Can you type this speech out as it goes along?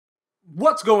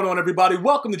What's going on, everybody?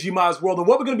 Welcome to GmiasWorld, and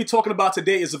what we're going to be talking about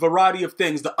today is a variety of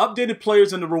things. The updated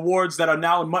players and the rewards that are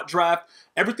now in MUT Draft.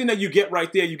 Everything that you get right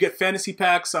there. You get fantasy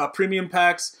packs, premium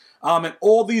packs, and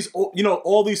all these,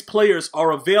 all these players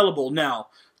are available now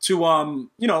to,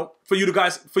 for you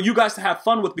guys to have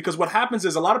fun with. Because what happens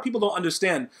is a lot of people don't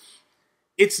understand.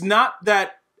 It's not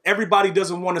that everybody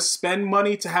doesn't want to spend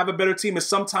money to have a better team, is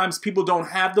sometimes people don't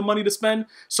have the money to spend.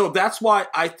 So that's why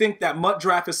I think that MUT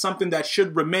Draft is something that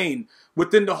should remain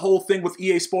within the whole thing with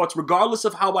EA Sports, regardless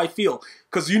of how I feel.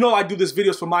 Because I do these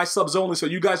videos for my subs only, so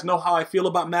you guys know how I feel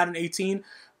about Madden 18.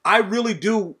 I really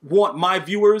do want my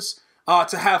viewers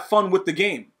to have fun with the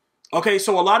game. Okay,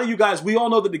 so a lot of you guys, we all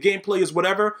know that the gameplay is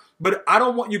whatever, but I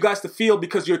don't want you guys to feel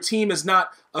because your team is not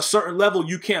a certain level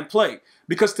you can't play.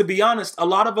 Because to be honest, a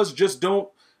lot of us just don't,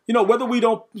 whether we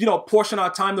don't, portion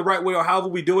our time the right way or however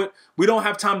we do it, we don't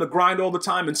have time to grind all the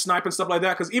time and snipe and stuff like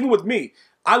that. Because even with me,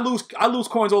 I lose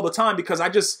coins all the time because I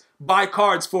just buy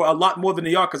cards for a lot more than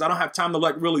they are because I don't have time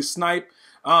to really snipe.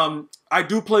 I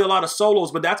do play a lot of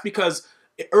solos, but that's because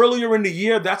earlier in the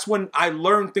year, that's when I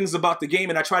learned things about the game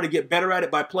and I try to get better at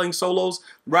it by playing solos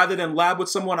rather than lab with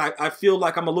someone. I feel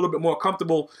like I'm a little bit more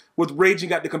comfortable with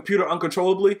raging at the computer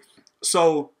uncontrollably.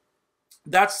 So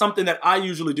that's something that I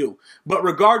usually do. But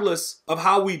regardless of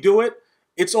how we do it,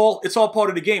 it's all part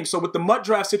of the game. So with the MUT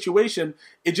Draft situation,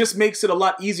 it just makes it a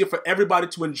lot easier for everybody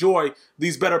to enjoy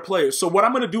these better players. So what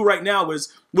I'm going to do right now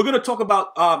is we're going to talk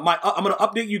about I'm going to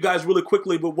update you guys really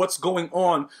quickly with what's going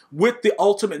on with the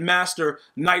Ultimate Master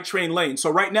Night Train lane. So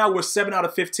right now we're 7 out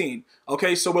of 15.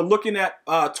 Okay, so we're looking at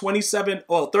 37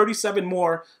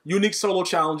 more unique solo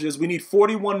challenges. We need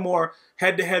 41 more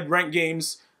head-to-head ranked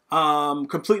games.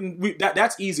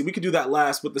 That's easy. We could do that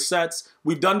last with the sets.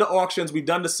 We've done the auctions. We've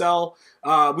done the sell.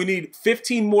 We need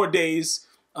 15 more days.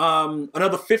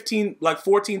 Another 15, like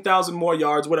 14,000 more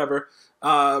yards, whatever.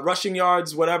 Rushing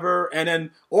yards, whatever. And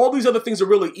then all these other things are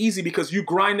really easy because you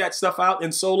grind that stuff out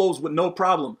in solos with no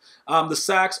problem. The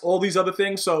sacks, all these other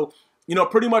things. So,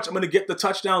 pretty much I'm going to get the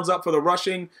touchdowns up for the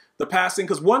rushing, the passing.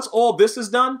 Because once all this is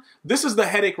done, this is the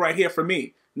headache right here for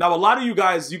me. Now, a lot of you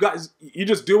guys, you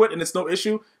just do it and it's no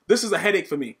issue. This is a headache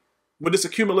for me. With this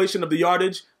accumulation of the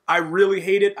yardage, I really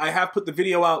hate it. I have put the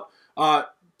video out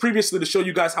previously to show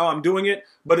you guys how I'm doing it,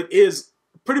 but it is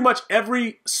pretty much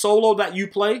every solo that you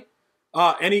play,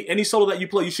 any solo that you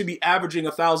play, you should be averaging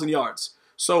 1,000 yards.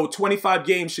 So 25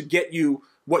 games should get you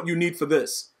what you need for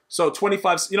this. So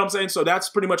 25, you know what I'm saying? So that's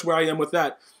pretty much where I am with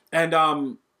that. And,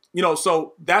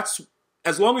 so that's,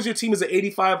 as long as your team is at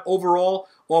 85 overall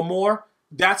or more,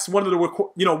 that's one of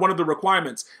the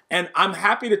requirements. And I'm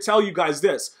happy to tell you guys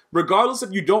this. Regardless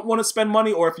if you don't want to spend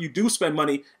money or if you do spend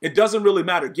money, it doesn't really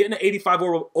matter. Getting an 85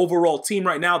 overall team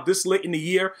right now, this late in the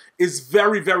year, is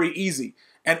very, very easy.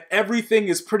 And everything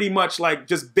is pretty much like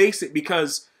just basic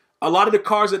because a lot of the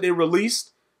cards that they released,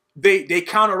 they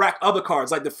counteract other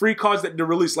cards, like the free cards that they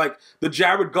released, like the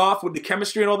Jared Goff with the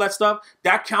chemistry and all that stuff,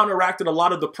 that counteracted a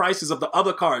lot of the prices of the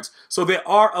other cards. So there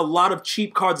are a lot of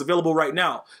cheap cards available right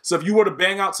now. So if you were to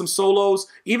bang out some solos,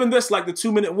 even this, like the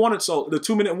 2-minute warning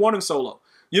solo,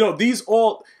 these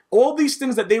all these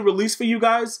things that they release for you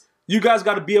guys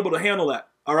got to be able to handle that.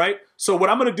 All right. So what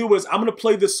I'm going to do is I'm going to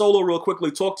play this solo real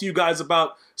quickly, talk to you guys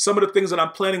about some of the things that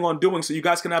I'm planning on doing so you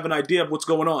guys can have an idea of what's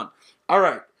going on. All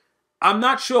right. I'm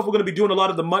not sure if we're going to be doing a lot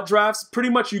of the MUT drafts.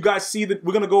 Pretty much you guys see that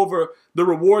we're going to go over the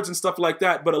rewards and stuff like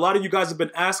that. But a lot of you guys have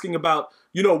been asking about,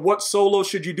 what solos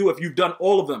should you do if you've done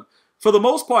all of them. For the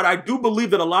most part, I do believe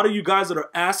that a lot of you guys that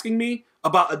are asking me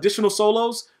about additional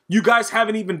solos, you guys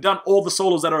haven't even done all the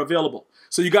solos that are available.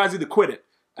 So you guys either quit it.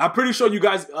 I'm pretty sure you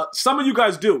guys, some of you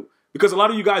guys do. Because a lot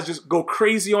of you guys just go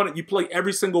crazy on it. You play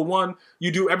every single one.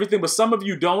 You do everything. But some of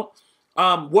you don't.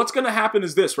 What's going to happen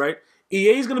is this, right?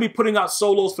 EA is going to be putting out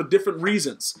solos for different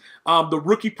reasons. The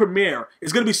rookie premiere.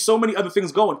 There's going to be so many other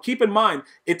things going. Keep in mind,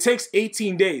 it takes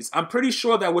 18 days. I'm pretty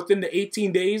sure that within the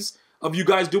 18 days of you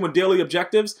guys doing daily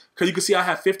objectives, because you can see I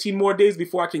have 15 more days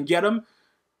before I can get them,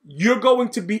 you're going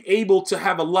to be able to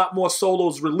have a lot more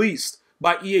solos released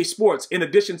by EA Sports, in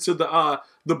addition to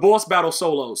the boss battle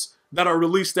solos that are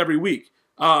released every week.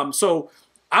 So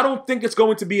I don't think it's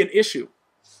going to be an issue.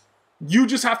 You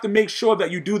just have to make sure that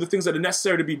you do the things that are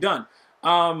necessary to be done.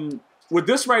 With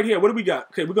this right here, what do we got?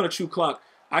 Okay, we're going to chew clock.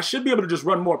 I should be able to just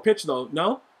run more pitch, though.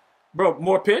 No? Bro,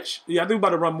 more pitch? Yeah, I think we're about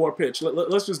to run more pitch.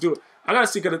 Let's just do it. I got to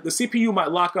see, because the CPU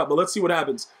might lock up, but let's see what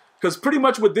happens. Because pretty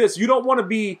much with this, you don't want to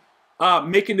be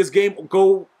making this game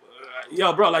go...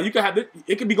 yo, bro, like, you can have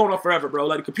it can be going on forever, bro.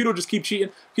 Like, the computer will just keep cheating.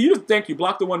 Can you just... Thank you.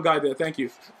 Block the one guy there. Thank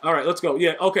you. All right, let's go.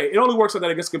 Yeah, okay. It only works like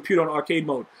that against computer on arcade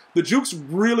mode. The jukes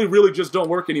really, really just don't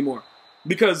work anymore.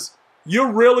 Because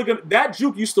You're really gonna, that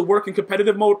juke used to work in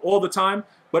competitive mode all the time,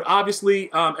 but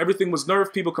obviously everything was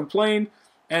nerfed, people complained,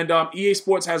 and EA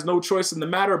Sports has no choice in the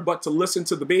matter but to listen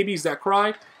to the babies that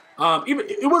cry. Even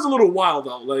it was a little wild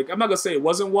though. Like, I'm not gonna say it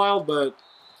wasn't wild, but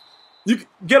you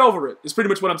get over it. It's pretty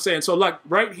much what I'm saying. So like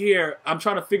right here, I'm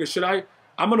trying to figure,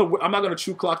 I'm not gonna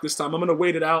true clock this time. I'm gonna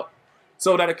wait it out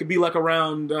so that it could be like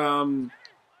around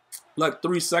like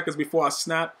 3 seconds before I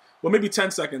snap. Well, maybe 10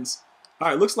 seconds. All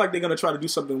right, looks like they're going to try to do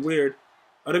something weird.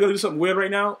 Are they going to do something weird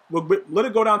right now? Well, let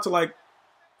it go down to like,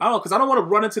 I don't know, because I don't want to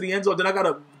run into the end zone. Then I got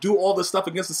to do all this stuff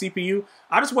against the CPU.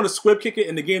 I just want to squib kick it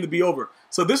and the game to be over.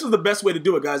 So this is the best way to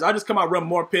do it, guys. I just come out, run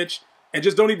more pitch, and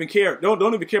just don't even care.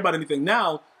 Don't even care about anything.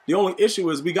 Now, the only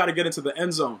issue is we got to get into the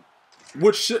end zone,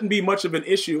 which shouldn't be much of an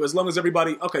issue as long as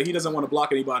everybody, okay, he doesn't want to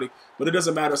block anybody, but it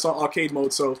doesn't matter. It's on arcade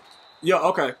mode, so, yeah,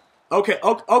 okay. Okay,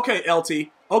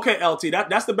 LT. Okay, LT.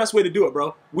 That's the best way to do it,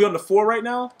 bro. We on the 4 right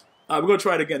now. We're going to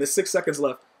try it again. There's 6 seconds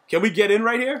left. Can we get in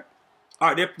right here?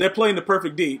 All right, they're playing the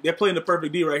perfect D. They're playing the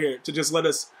perfect D right here to just let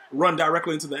us run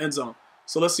directly into the end zone.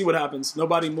 So let's see what happens.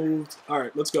 Nobody moved. All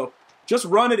right, let's go. Just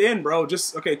run it in, bro.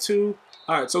 Just, okay, 2.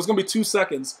 All right, so it's going to be 2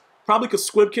 seconds. Probably could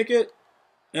squib kick it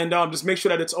and just make sure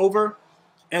that it's over.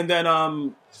 And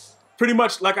then pretty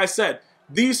much, like I said,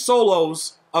 these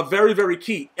solos are very, very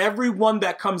key. Every one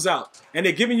that comes out. And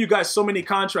they're giving you guys so many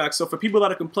contracts. So for people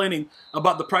that are complaining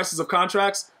about the prices of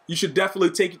contracts, you should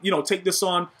definitely take this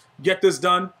on, get this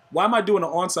done. Why am I doing an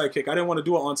onside kick? I didn't want to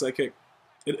do an onside kick.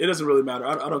 It doesn't really matter.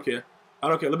 I don't care. I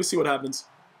don't care. Let me see what happens.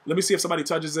 Let me see if somebody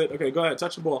touches it. Okay, go ahead.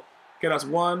 Touch the ball. Okay, that's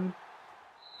 1.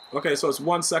 Okay, so it's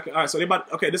 1 second. All right, so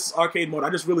okay, this is arcade mode. I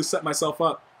just really set myself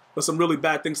up for some really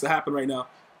bad things to happen right now.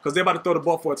 Because they're about to throw the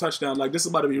ball for a touchdown. Like, this is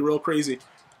about to be real crazy.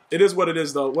 It is what it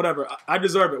is, though. Whatever. I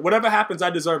deserve it. Whatever happens, I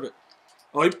deserve it.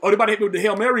 Oh, they're about to hit me with the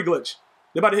Hail Mary glitch.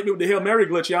 They're about to hit me with the Hail Mary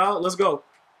glitch, y'all. Let's go.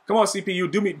 Come on, CPU.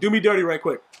 Do me dirty right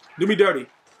quick. Do me dirty.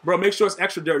 Bro, make sure it's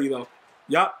extra dirty, though.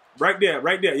 Yup. Right there.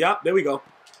 Right there. Yup. There we go.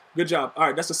 Good job. All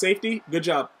right, that's a safety. Good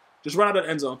job. Just run out of the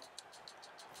end zone.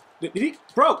 Did he?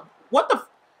 Bro, what the?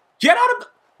 Get out of the...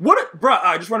 What? Bro, all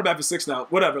right, just run it back for 6 now.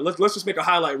 Whatever. Let's just make a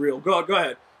highlight reel. Go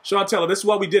ahead. Sean Taylor, this is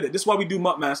why we did it. This is why we do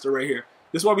MUT Master right here.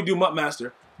 This is why we do MUT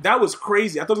Master. That was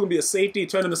crazy. I thought it was going to be a safety,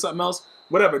 turn into something else.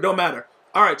 Whatever, don't matter.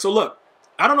 All right, so look.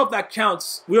 I don't know if that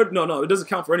counts. No, it doesn't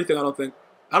count for anything, I don't think.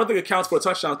 I don't think it counts for a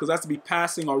touchdown because it has to be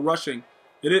passing or rushing.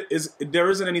 There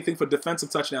isn't anything for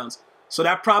defensive touchdowns. So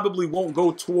that probably won't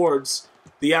go towards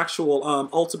the actual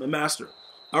Ultimate Master.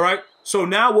 All right, so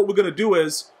now what we're going to do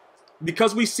is,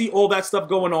 because we see all that stuff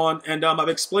going on, and I've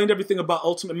explained everything about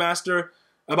Ultimate Master,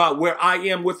 about where I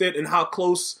am with it and how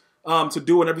close to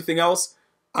do and everything else.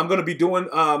 I'm going to be doing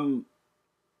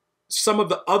some of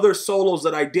the other solos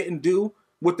that I didn't do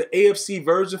with the AFC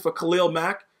version for Khalil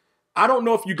Mack. I don't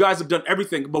know if you guys have done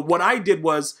everything, but what I did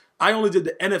was I only did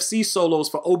the NFC solos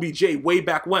for OBJ way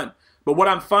back when. But what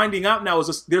I'm finding out now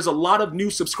is there's a lot of new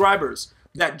subscribers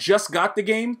that just got the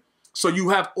game, so you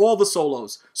have all the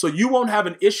solos. So you won't have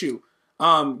an issue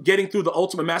getting through the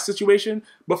Ultimate Master situation,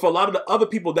 but for a lot of the other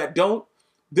people that don't,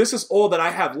 this is all that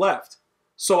I have left.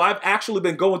 So I've actually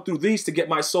been going through these to get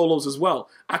my solos as well.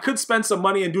 I could spend some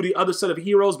money and do the other set of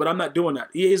heroes, but I'm not doing that.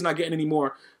 EA is not getting any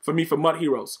more for me for MUT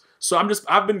Heroes. So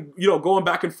I've been, going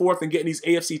back and forth and getting these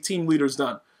AFC team leaders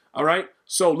done. All right.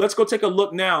 So let's go take a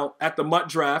look now at the MUT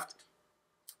draft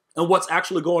and what's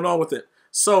actually going on with it.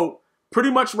 So pretty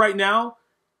much right now,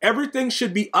 everything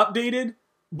should be updated,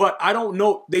 but I don't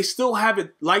know. They still have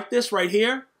it like this right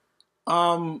here.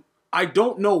 I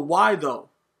don't know why though.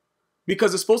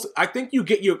 Because it's supposed to, I think you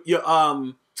get your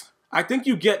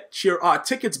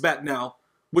tickets back now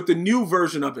with the new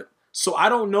version of it. So I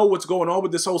don't know what's going on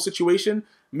with this whole situation.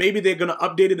 Maybe they're going to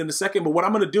update it in a second. But what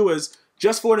I'm going to do is,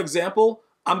 just for an example,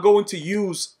 I'm going to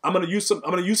use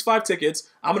 5 tickets.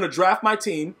 I'm going to draft my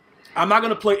team. I'm not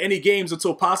going to play any games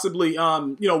until possibly,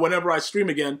 whenever I stream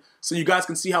again, so you guys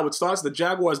can see how it starts. The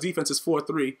Jaguars defense is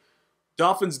 4-3.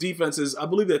 Dolphins defense is, I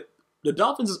believe that the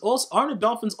Dolphins is also, aren't the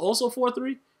Dolphins also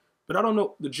 4-3? But I don't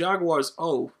know. The Jaguars,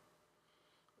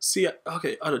 see,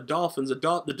 okay, the Dolphins.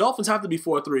 The Dolphins have to be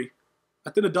 4-3. I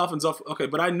think the Dolphins are, okay,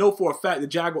 but I know for a fact the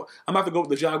Jaguars, I'm going to have to go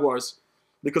with the Jaguars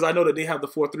because I know that they have the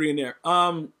 4-3 in there.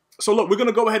 So look, we're going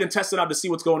to go ahead and test it out to see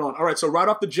what's going on. All right, so right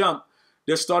off the jump,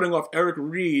 they're starting off Eric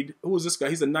Reed. Who is this guy?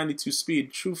 He's a 92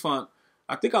 speed. Trufant.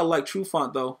 I think I like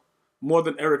Trufant, though, more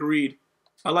than Eric Reed.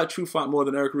 I like Trufant more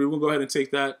than Eric Reed. We'll go ahead and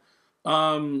take that.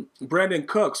 Brandon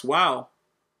Cooks. Wow.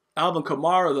 Alvin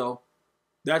Kamara, though,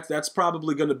 that's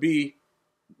probably going to be.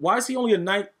 Why is he only a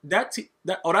 9? That's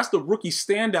the rookie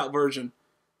standout version.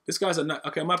 This guy's a 9.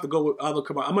 Okay, I'm gonna have to go with Alvin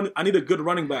Kamara. I need a good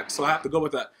running back, so I have to go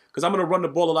with that because I'm gonna run the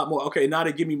ball a lot more. Okay, now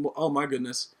they give me more. Oh my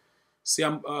goodness. See,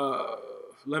 I'm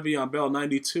Le'Veon Bell,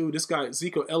 92. This guy,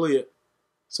 Ezekiel Elliott.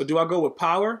 So do I go with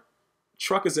power?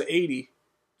 Truck is a 80.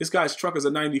 This guy's truck is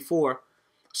a 94.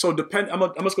 So I'm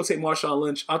just gonna take Marshawn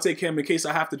Lynch. I'll take him in case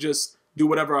I have to just do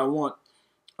whatever I want.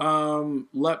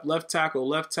 Left tackle.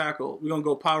 We're gonna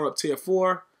go power up tier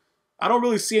 4. I don't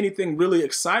really see anything really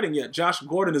exciting yet. Josh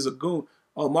Gordon is a goon.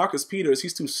 Oh, Marcus Peters,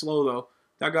 he's too slow though.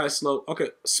 That guy's slow. Okay,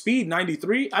 speed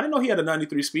 93. I didn't know he had a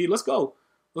 93 speed. Let's go.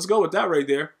 Let's go with that right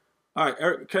there. All right,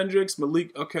 Eric Kendricks,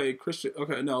 Malik. Okay, Christian.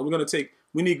 Okay, no,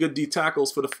 we need good D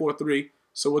tackles for the 4-3.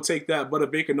 So we'll take that. Butter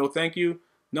Baker, no thank you.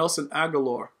 Nelson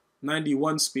Aguilar,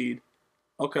 91 speed.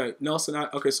 Okay,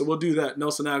 okay, so we'll do that.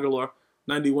 Nelson Aguilar,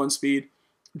 91 speed.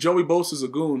 Joey Bosa's a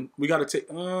goon. We got to take,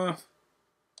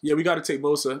 yeah, we got to take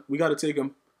Bosa. We got to take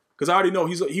him. Because I already know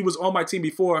he was on my team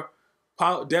before.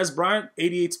 Des Bryant,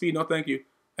 88 speed, no thank you.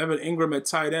 Evan Ingram at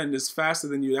tight end is faster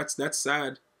than you. That's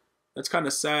sad. That's kind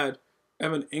of sad.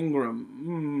 Evan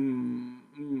Ingram.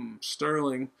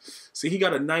 Sterling. See, he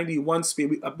got a 91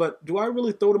 speed. But do I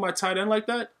really throw to my tight end like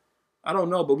that? I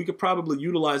don't know, but we could probably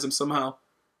utilize him somehow.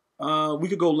 We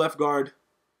could go left guard.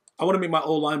 I want to make my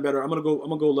O-line better. I'm gonna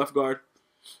go left guard.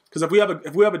 Because if we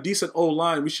have a decent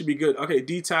O-line, we should be good. Okay,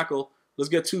 D tackle. Let's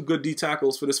get 2 good D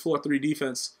tackles for this 4-3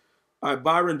 defense. All right,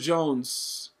 Byron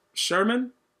Jones.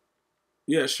 Sherman?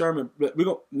 Yeah, Sherman. But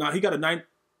he got a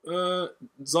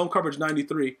zone coverage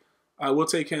 93. All right, we'll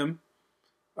take him.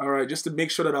 All right, just to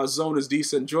make sure that our zone is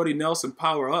decent. Jordy Nelson,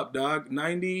 power up, dog.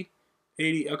 90,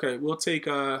 80. Okay, we'll take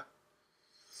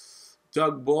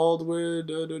Doug Baldwin.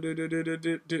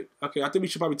 Okay, I think we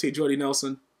should probably take Jordy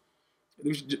Nelson.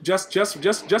 Just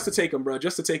to take him, bro.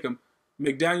 Just to take him.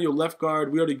 McDaniel, left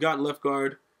guard. We already got left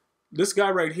guard. This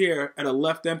guy right here at a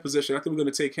left end position, I think we're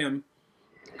going to take him.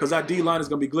 Because that D-line is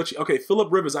going to be glitchy. Okay,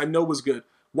 Phillip Rivers, I know was good.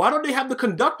 Why don't they have the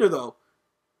conductor, though?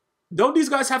 Don't these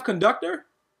guys have conductor?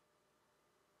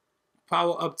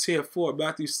 Power up tier 4.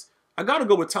 Matthews. I got to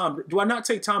go with Tom. Do I not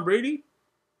take Tom Brady?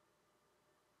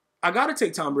 I got to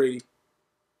take Tom Brady.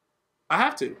 I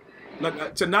have to.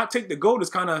 Like, to not take the GOAT is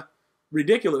kind of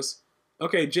ridiculous.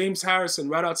 Okay, James Harrison,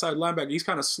 right outside linebacker. He's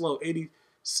kind of slow. 80,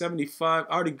 75.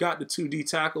 I already got the 2 D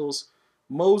tackles.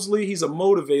 Mosley, he's a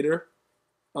motivator.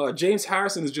 James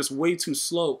Harrison is just way too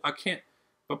slow. I can't.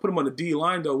 If I put him on the D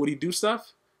line, though, would he do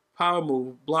stuff? Power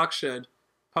move, block shed,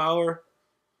 power.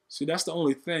 See, that's the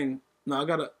only thing. Now I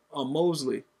got a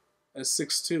Mosley at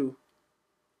 6'2".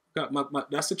 Got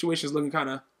that situation is looking kind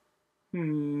of.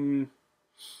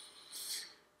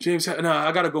 James, no,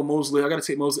 I gotta go Mosley. I gotta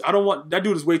take Mosley. I don't want that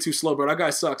dude is way too slow, bro. That guy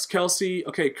sucks. Kelsey,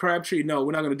 okay, Crabtree. No,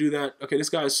 we're not gonna do that. Okay, this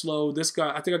guy is slow. This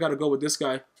guy, I think I gotta go with this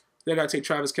guy. They gotta take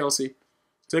Travis Kelsey.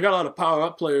 So they got a lot of power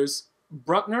up players.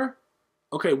 Bruckner,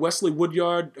 okay, Wesley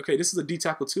Woodyard. Okay, this is a D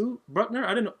tackle too. Bruckner, I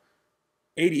didn't know.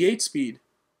 88 speed.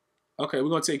 Okay, we're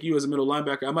gonna take you as a middle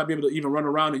linebacker. I might be able to even run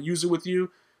around and use it with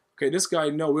you. Okay, this guy,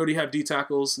 no, we already have D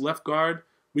tackles. Left guard,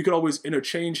 we could always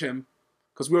interchange him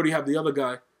because we already have the other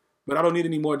guy. But I don't need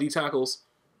any more D tackles.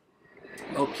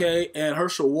 Okay, and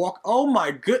Herschel Walk. Oh my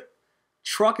good.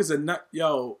 Truck is a nut.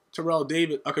 Yo, Terrell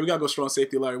David. Okay, we got to go strong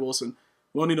safety, Larry Wilson.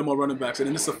 We don't need no more running backs. And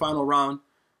then this is the final round.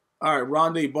 All right,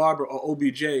 Rondé Barber or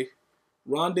OBJ.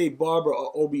 Rondé Barber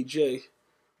or OBJ.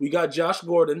 We got Josh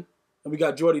Gordon and we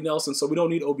got Jordy Nelson, so we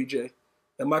don't need OBJ.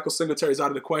 And Michael Singletary is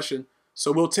out of the question.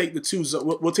 So we'll take the 2.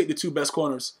 We'll take the 2 best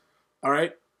corners. All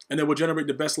right, and then we'll generate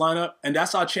the best lineup, and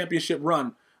that's our championship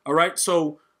run. All right,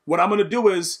 so what I'm going to do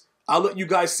is I'll let you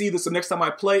guys see this the next time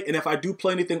I play. And if I do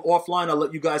play anything offline, I'll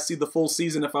let you guys see the full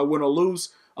season if I win or lose.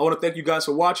 I want to thank you guys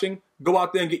for watching. Go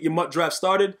out there and get your MUT draft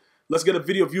started. Let's get a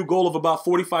video view goal of about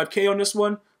 45K on this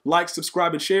one. Like,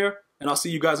 subscribe, and share. And I'll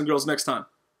see you guys and girls next time.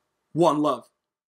 One love.